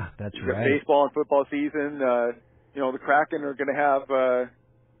 Yeah, that's right. Baseball and football season. The Kraken are going to have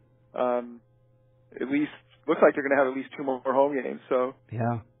at least, looks like they're going to have at least 2 more home games. So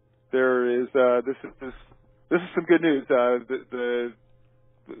yeah, there is this is some good news. The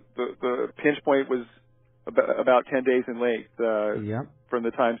pinch point was about 10 days in late from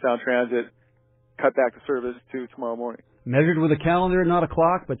the time Sound Transit cut back the service to tomorrow morning. Measured with a calendar, not a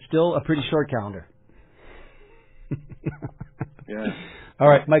clock, but still a pretty short calendar. Yeah. All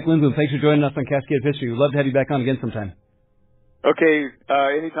right, Mike Lindblom, thanks for joining us on Cascade of History. We'd love to have you back on again sometime. Okay,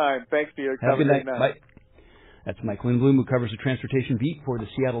 anytime. Thanks, Peter. Have a good night. Bye. That's Mike Lindblom, who covers the transportation beat for the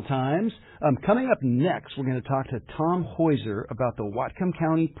Seattle Times. Coming up next, we're going to talk to Tom Heuser about the Whatcom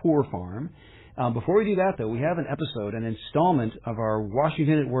County Poor Farm. Before we do that, though, we have an installment of our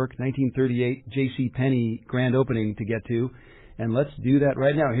Washington at Work 1938 J.C. Penney grand opening to get to, and let's do that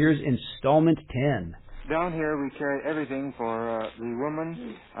right now. Here's installment 10. Down here we carry everything for the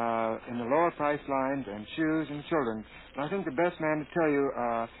woman in the lower price lines and shoes and children. And I think the best man to tell you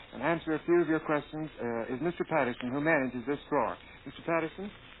and answer a few of your questions is Mr. Patterson, who manages this floor. Mr.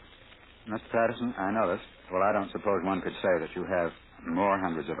 Patterson? Mr. Patterson, I know this. Well, I don't suppose one could say that you have more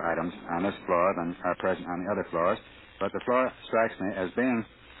hundreds of items on this floor than are present on the other floors, but the floor strikes me as being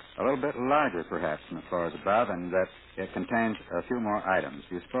a little bit larger, perhaps, than the floors above, and that it contains a few more items.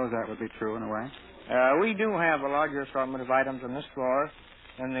 Do you suppose that would be true in a way? We do have a larger assortment of items on this floor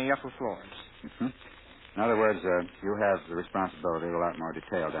than the upper floors. Mm-hmm. In other words, you have the responsibility of a lot more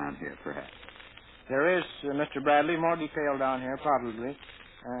detail down here, perhaps. There is, Mr. Bradley, more detail down here, probably,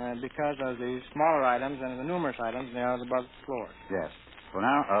 because of the smaller items and the numerous items they are above the floor. Yes. Well,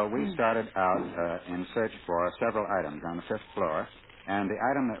 now, we started out in search for several items on the 5th floor, and the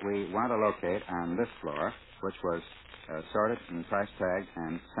item that we want to locate on this floor, which was sorted and price tagged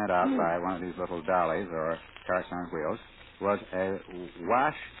and sent out by one of these little dollies or carts on wheels, was a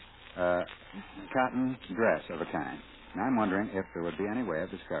wash cotton dress of a kind. And I'm wondering if there would be any way of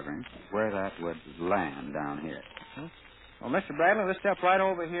discovering where that would land down here. Well, Mr. Bradley, let's step right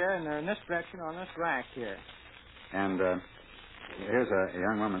over here, and they're in this direction on this rack here. And here's a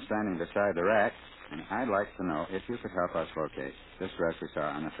young woman standing beside the rack, and I'd like to know if you could help us locate this dress we saw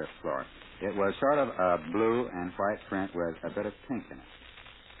on the 5th floor. It was sort of a blue and white print with a bit of pink in it.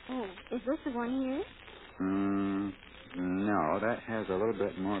 Oh, is this the one here? No, that has a little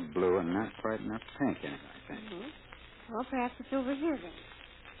bit more blue and not quite enough pink in it, I think. Mm-hmm. Well, perhaps it's over here then.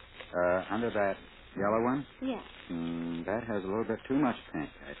 Under that yellow one? Yes. That has a little bit too much pink,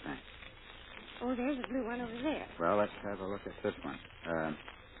 I think. Oh, there's a blue one over there. Well, let's have a look at this one.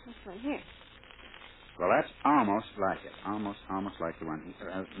 This one here. Well, that's almost like it. Almost like the one.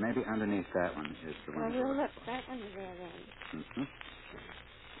 Maybe underneath that one is the one. Well, we'll look right under there then. Mm-hmm.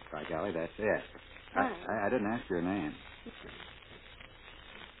 By golly, that's it. I didn't ask your name.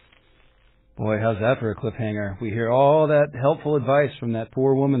 Boy, how's that for a cliffhanger? We hear all that helpful advice from that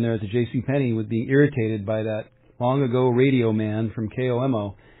poor woman there at the J.C. Penney with being irritated by that long-ago radio man from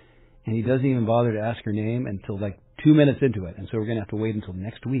KOMO, and he doesn't even bother to ask her name until like 2 minutes into it, and so we're going to have to wait until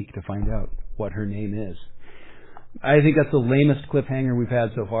next week to find out what her name is. I think that's the lamest cliffhanger we've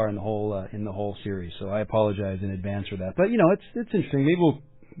had so far in the whole series, so I apologize in advance for that. But, it's interesting.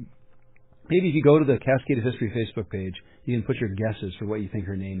 Maybe if you go to the Cascade of History Facebook page, you can put your guesses for what you think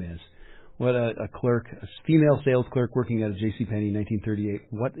her name is. What a female sales clerk working at a JCPenney in 1938,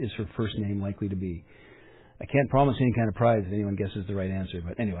 what is her first name likely to be? I can't promise any kind of prize if anyone guesses the right answer,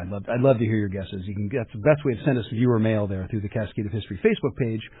 but anyway, I'd love to hear your guesses. That's the best way to send us viewer mail there through the Cascade of History Facebook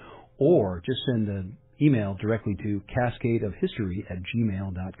page, or just send an email directly to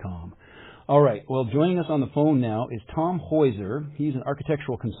cascadeofhistory@gmail.com. All right, well, joining us on the phone now is Tom Heuser. He's an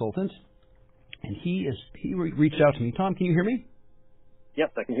architectural consultant, and he reached out to me. Tom, can you hear me? Yes,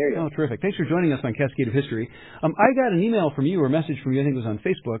 I can hear you. Oh, terrific. Thanks for joining us on Cascade of History. I got an email from you, or a message from you, I think it was on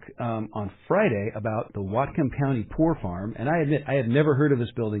Facebook, on Friday about the Whatcom County Poor Farm, and I admit I had never heard of this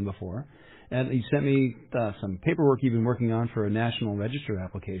building before, And you sent me some paperwork you've been working on for a National Register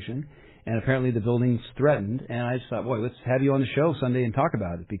application, and apparently the building's threatened. And I just thought, boy, let's have you on the show Sunday and talk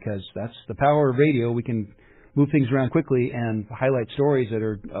about it, because that's the power of radio. We can move things around quickly and highlight stories that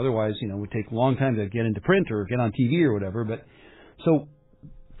are otherwise, would take a long time to get into print or get on TV or whatever. But so,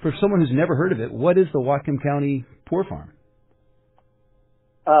 for someone who's never heard of it, what is the Whatcom County Poor Farm?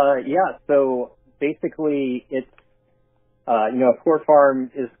 So basically it's, a poor farm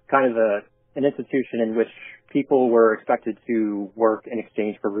is kind of an institution in which people were expected to work in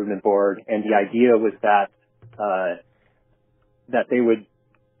exchange for room and board, and the idea was that they would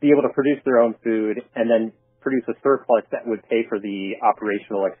be able to produce their own food and then produce a surplus that would pay for the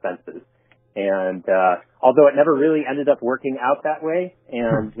operational expenses. And although it never really ended up working out that way,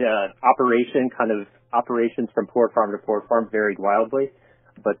 and operations from poor farm to poor farm varied wildly,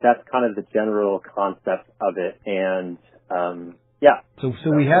 but that's kind of the general concept of it. And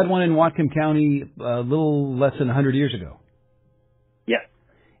So we had one in Whatcom County a little less than 100 years ago. Yes.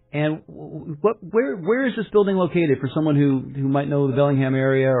 And where is this building located for someone who might know the Bellingham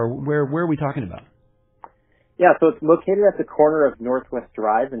area, or where are we talking about? Yeah, so it's located at the corner of Northwest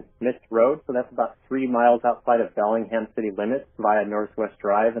Drive and Smith Road, so that's about 3 miles outside of Bellingham city limits via Northwest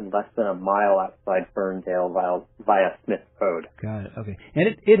Drive and less than a mile outside Ferndale via Smith Road. Got it, okay.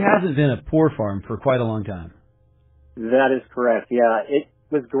 And it hasn't been a poor farm for quite a long time. That is correct, yeah. It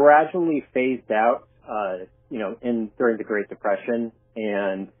was gradually phased out, during the Great Depression,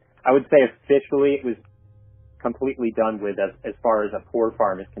 and I would say officially it was completely done with as far as a poor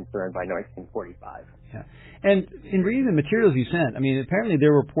farm is concerned by 1945. Yeah. And in reading the materials you sent, apparently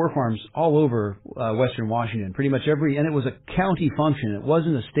there were poor farms all over western Washington, pretty much every, and it was a county function. It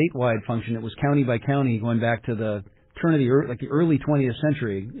wasn't a statewide function. It was county by county going back to the turn of the early 20th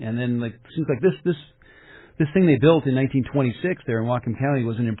century. And then it seems like this thing they built in 1926 there in Whatcom County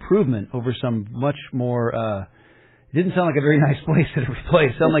was an improvement over some much more, it didn't sound like a very nice place that it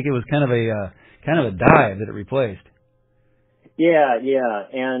replaced. It sounded like it was kind of a dive that it replaced. Yeah,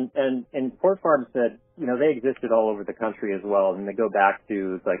 and poor farms that, they existed all over the country as well, and they go back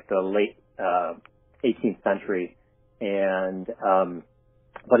to the late 18th century. And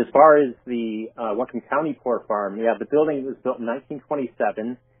but as far as the Whatcom County Poor Farm, the building was built in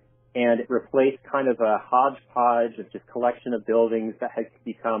 1927, and it replaced kind of a hodgepodge of just collection of buildings that had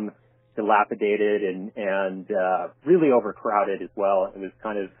become dilapidated and really overcrowded as well. It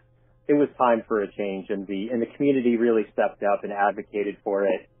was time for a change, and the community really stepped up and advocated for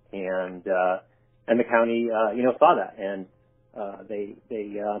it, and the county saw that, and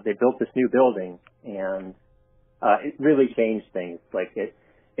they built this new building, and it really changed things.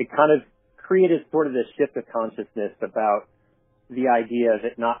 It kind of created sort of this shift of consciousness about the idea of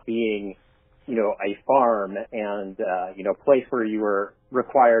it not being a farm and place where you were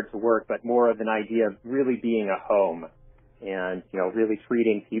required to work, but more of an idea of really being a home. And, really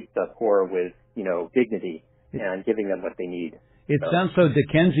treating the poor with, dignity and giving them what they need. It sounds so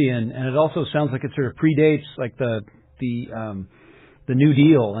Dickensian, and it also sounds like it sort of predates the New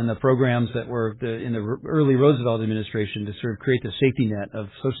Deal and the programs that were in the early Roosevelt administration to sort of create the safety net of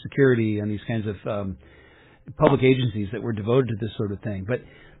Social Security and these kinds of public agencies that were devoted to this sort of thing. But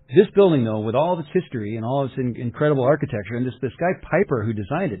this building, though, with all of its history and all of its incredible architecture, and this guy Piper who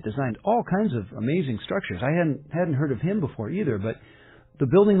designed all kinds of amazing structures. I hadn't heard of him before either. But the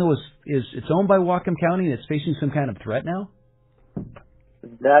building, though, it's owned by Whatcom County, and it's facing some kind of threat now?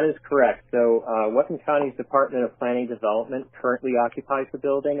 That is correct. So Whatcom County's Department of Planning and Development currently occupies the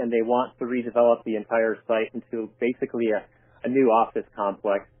building, and they want to redevelop the entire site into basically a new office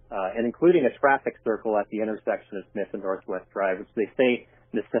complex, and including a traffic circle at the intersection of Smith and Northwest Drive, which they say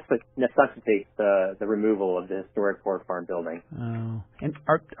necessitates the removal of the historic Poor Farm building. Oh. And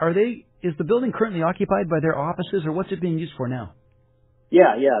is the building currently occupied by their offices, or what's it being used for now?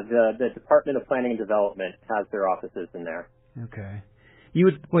 Yeah. The Department of Planning and Development has their offices in there. Okay.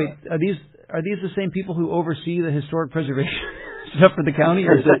 Are these the same people who oversee the historic preservation stuff for the county,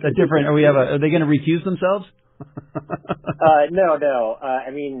 or is it a different? Are they going to recuse themselves? No.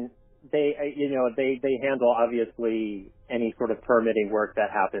 They handle obviously any sort of permitting work that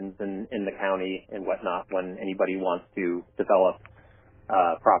happens in the county and whatnot when anybody wants to develop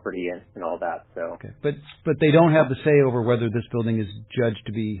property and all that. So, okay. But they don't have the say over whether this building is judged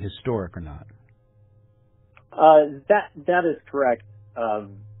to be historic or not. That is correct.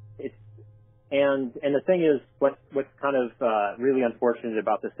 And the thing is, what's kind of really unfortunate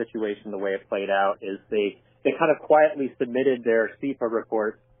about the situation, the way it played out, is they kind of quietly submitted their SEPA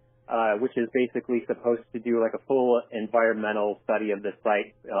report, which is basically supposed to do like a full environmental study of the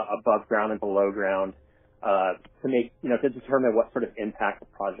site above ground and below ground, to make to determine what sort of impact the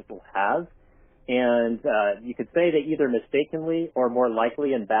project will have. And you could say they either mistakenly or more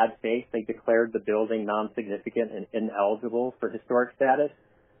likely in bad faith, they declared the building non-significant and ineligible for historic status,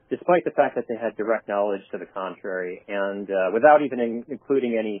 despite the fact that they had direct knowledge to the contrary, and without even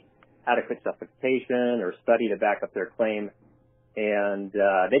including any adequate justification or study to back up their claim. And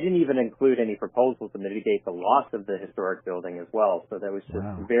they didn't even include any proposals to mitigate the loss of the historic building as well. So that was just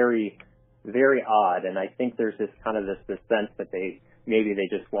very, very odd. And I think there's this kind of this sense that maybe they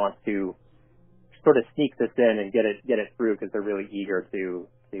just want to sort of sneak this in and get it through because they're really eager to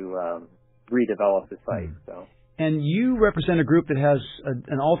redevelop the site. So. And you represent a group that has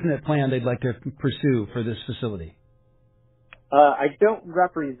an alternate plan they'd like to pursue for this facility. I don't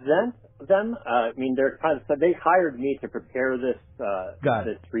represent them. I mean, they're kind of, so they hired me to prepare this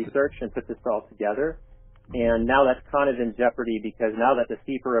research and put this all together. And now that's kind of in jeopardy because now that the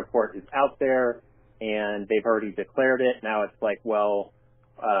SEPA report is out there and they've already declared it, now it's like, well,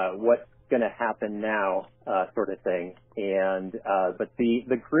 what's going to happen now, sort of thing. And but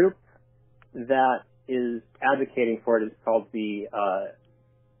the group that is advocating for it is called the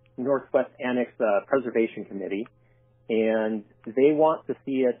Northwest Annex Preservation Committee, and they want to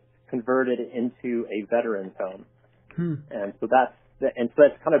see it converted into a veterans home. And so that's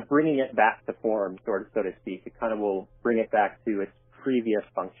kind of bringing it back to form, so to speak. It kind of will bring it back to its previous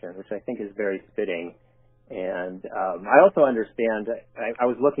function, which I think is very fitting. And I also understand, I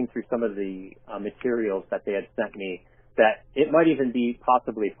was looking through some of the materials that they had sent me, that it might even be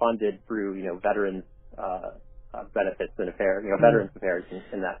possibly funded through, veterans benefits and affairs, veterans affairs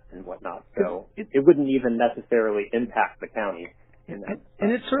and whatnot. So it wouldn't even necessarily impact the county.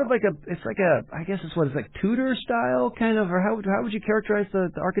 And it's sort of like I guess it's like Tudor style kind of, or how would you characterize the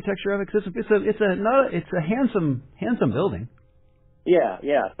architecture of it? Because it's a handsome building. Yeah.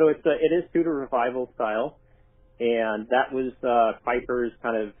 So it is Tudor revival style, and that was Piper's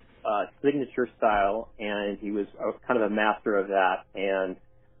kind of signature style, and he was kind of a master of that. And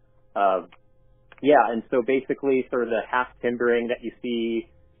and so basically sort of the half timbering that you see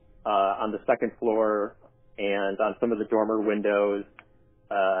on the second floor and on some of the dormer windows,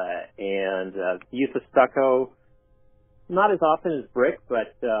 and use of stucco, not as often as brick,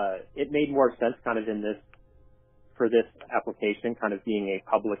 but it made more sense kind of for this application, kind of being a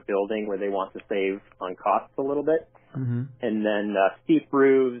public building where they want to save on costs a little bit. And then steep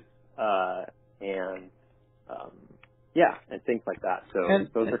roofs and things like that. So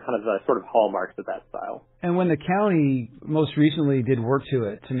those are kind of the sort of hallmarks of that style. And when the county most recently did work to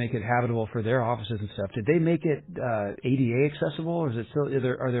it to make it habitable for their offices and stuff, did they make it ADA accessible, or is it still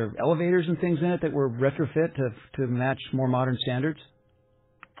are there elevators and things in it that were retrofit to match more modern standards?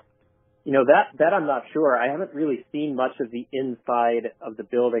 That I'm not sure. I haven't really seen much of the inside of the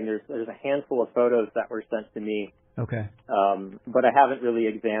building. There's a handful of photos that were sent to me. Okay. But I haven't really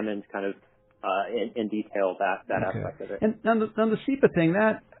examined kind of in detail that aspect of it. And on the SEPA thing,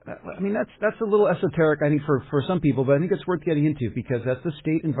 that's a little esoteric, I think, for some people, but I think it's worth getting into because that's the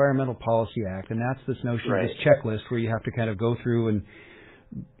State Environmental Policy Act, and that's this notion of this checklist where you have to kind of go through and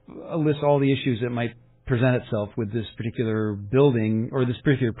list all the issues that might present itself with this particular building or this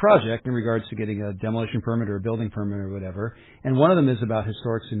particular project in regards to getting a demolition permit or a building permit or whatever. And one of them is about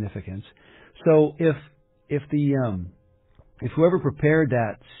historic significance. So if whoever prepared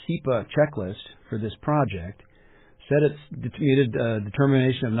that SEPA checklist for this project said it's needed a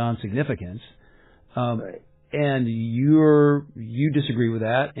determination of non-significance, and you disagree with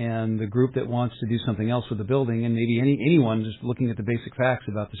that, and the group that wants to do something else with the building, and maybe anyone just looking at the basic facts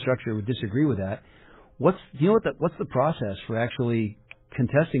about the structure would disagree with that, what's the process for actually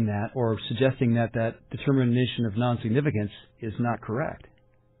contesting that or suggesting that determination of non-significance is not correct?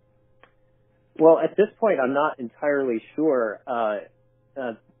 Well, at this point, I'm not entirely sure.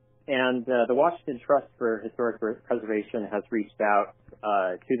 And the Washington Trust for Historic Preservation has reached out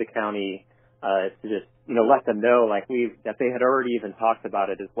to the county to just let them know that they had already even talked about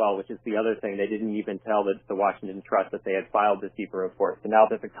it as well, which is the other thing. They didn't even tell the Washington Trust that they had filed the SEPA report. So now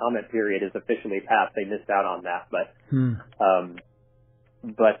that the comment period is officially passed, they missed out on that.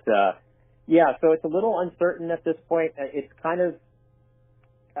 So it's a little uncertain at this point. It's kind of,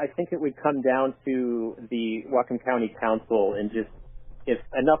 I think it would come down to the Whatcom County Council and just if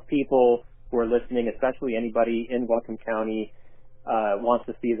enough people who are listening, especially anybody in Whatcom County, wants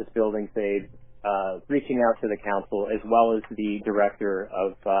to see this building saved, reaching out to the council as well as the director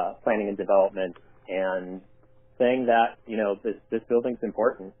of planning and development and saying that, this building's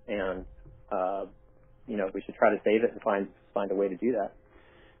important and, we should try to save it and find a way to do that.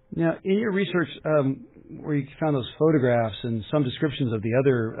 Now, in your research, where you found those photographs and some descriptions of the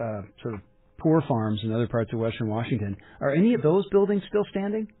other sort of poor farms in other parts of western Washington, are any of those buildings still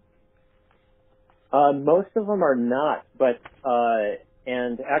standing? Most of them are not, but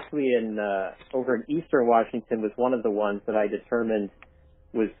and actually in over in Eastern Washington was one of the ones that I determined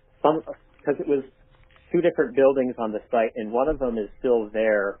was some, because it was two different buildings on the site, and one of them is still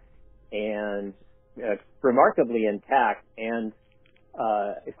there and remarkably intact. And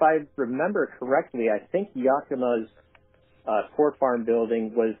if I remember correctly, I think Yakima's Poor Farm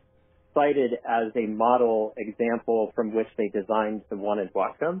building was cited as a model example from which they designed the one in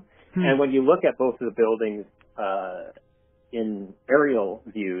Whatcom. And when you look at both of the buildings in aerial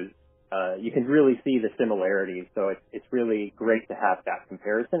views, you can really see the similarities. So it's really great to have that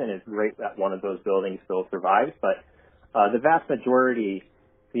comparison, and it's great that one of those buildings still survives. But the vast majority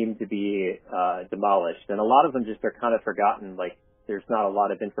seem to be demolished, and a lot of them just are kind of forgotten. Like there's not a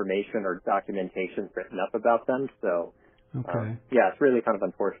lot of information or documentation written up about them. So yeah, it's really kind of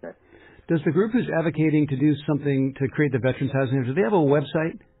unfortunate. Does the group who's advocating to do something to create the veterans housing, do they have a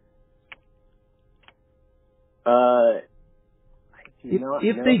website?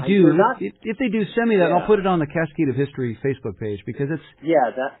 If they do, send me that. And I'll put it on the Cascade of History Facebook page because it's.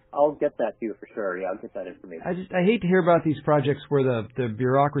 Yeah, I'll get that to you for sure. Yeah, I'll get that information. I hate to hear about these projects where the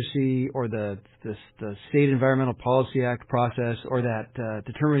bureaucracy or the State Environmental Policy Act process or that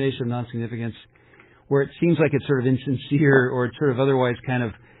determination of non-significance, where it seems like it's sort of insincere or it's sort of otherwise kind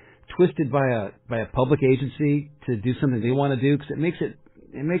of twisted by a public agency to do something they want to do, because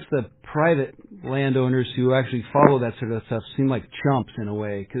it makes the private landowners who actually follow that sort of stuff seem like chumps in a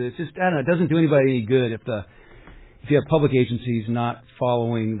way, because it's just, I don't know, it doesn't do anybody any good if you have public agencies not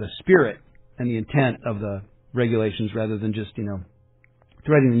following the spirit and the intent of the regulations rather than just,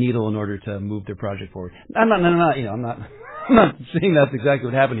 threading the needle in order to move their project forward. I'm not saying that's exactly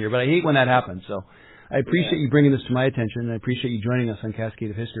what happened here, but I hate when that happens. So I appreciate you bringing this to my attention, and I appreciate you joining us on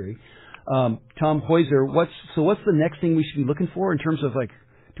Cascade of History. Tom Heuser, what's the next thing we should be looking for in terms of, like,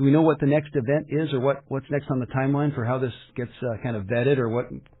 do we know what the next event is, or what's next on the timeline for how this gets kind of vetted, or what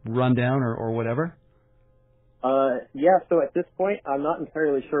rundown or whatever? Yeah, so at this point, I'm not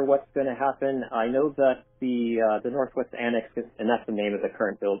entirely sure what's going to happen. I know that the Northwest Annex, and that's the name of the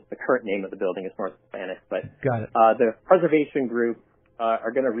current name of the building is Northwest Annex, but got it. The preservation group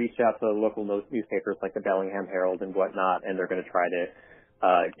are going to reach out to the local newspapers like the Bellingham Herald and whatnot, and they're going to try to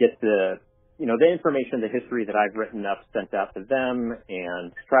get the information, the history that I've written up sent out to them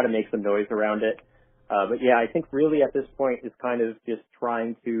and try to make some noise around it. But yeah, I think really at this point is kind of just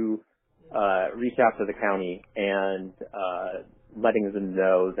trying to reach out to the county and letting them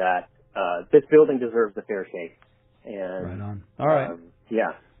know that this building deserves a fair shake. And right on. All right.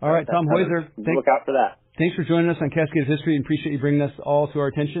 Yeah. All right, Tom Heuser. Look out for that. Thanks for joining us on Cascade of History, and appreciate you bringing us all to our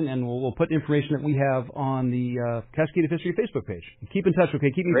attention. And we'll put information that we have on the Cascade of History Facebook page. Keep in touch,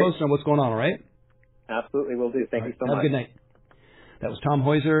 okay? Keep me posted on what's going on, all right? Absolutely, will do. Thank you so much. Have a good night. That was Tom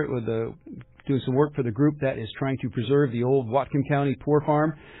Heuser doing some work for the group that is trying to preserve the old Whatcom County Poor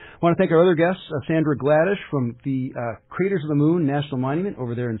Farm. I want to thank our other guests, Sandra Gladish from the Craters of the Moon National Monument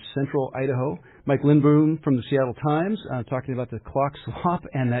over there in central Idaho, Mike Lindblom from the Seattle Times, talking about the clock swap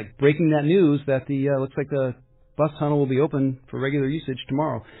and breaking that news that looks like the bus tunnel will be open for regular usage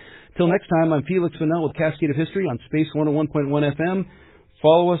tomorrow. Till next time, I'm Feliks Banel with Cascade of History on Space 101.1 FM.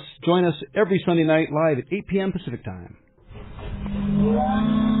 Follow us, join us every Sunday night live at 8 p.m. Pacific Time.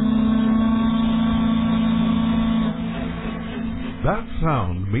 That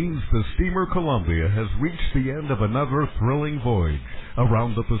sound means the steamer Columbia has reached the end of another thrilling voyage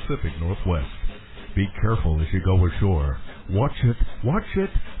around the Pacific Northwest. Be careful as you go ashore. Watch it.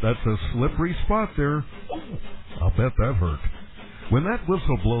 That's a slippery spot there. I'll bet that hurt. When that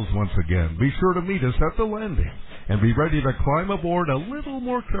whistle blows once again, be sure to meet us at the landing and be ready to climb aboard a little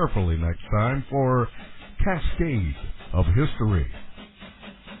more carefully next time for Cascade of History.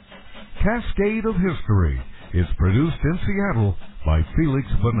 Cascade of History is produced in Seattle by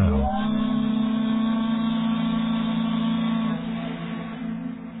Feliks Banel.